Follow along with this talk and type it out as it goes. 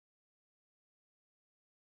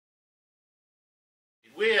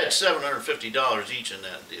We had $750 each in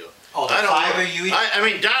that deal. Oh, the I don't five know. of you each? I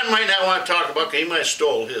mean, Don might not want to talk about it. He might have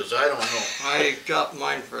stole his. I don't know. I got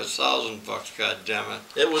mine for $1,000, goddammit.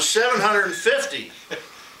 It was $750.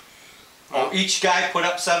 Oh, each guy put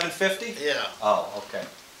up $750? Yeah. Oh, okay.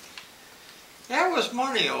 That was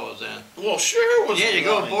money over then. Well, sure it was. You had to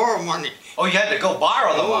go borrow money. Oh, you had to go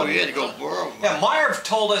borrow the Oh, money? you had to go borrow money. Yeah, Marv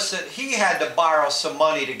told us that he had to borrow some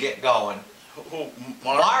money to get going. Who,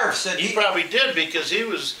 Marv said he probably did because he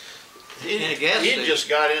was. He just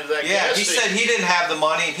got into that gas Yeah, he station. said he didn't have the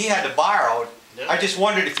money and he had to borrow. Yeah. I just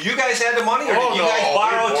wondered if you guys had the money or did you no, guys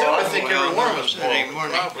borrow we too? borrowed. I think Well, every one of no, us that ain't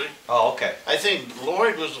borrowed, money. probably. Oh, okay. I think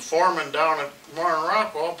Lloyd was the foreman down at Martin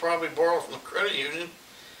Rockwell, probably borrowed from the credit union.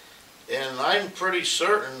 And I'm pretty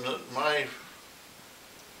certain that my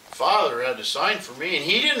father had to sign for me, and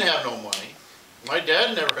he didn't have no money. My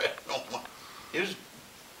dad never had no money. He was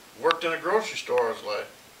worked in a grocery store all his life.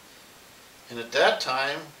 And at that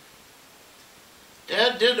time,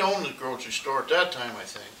 Dad did own the grocery store at that time, I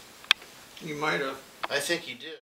think. You might have. I think he did.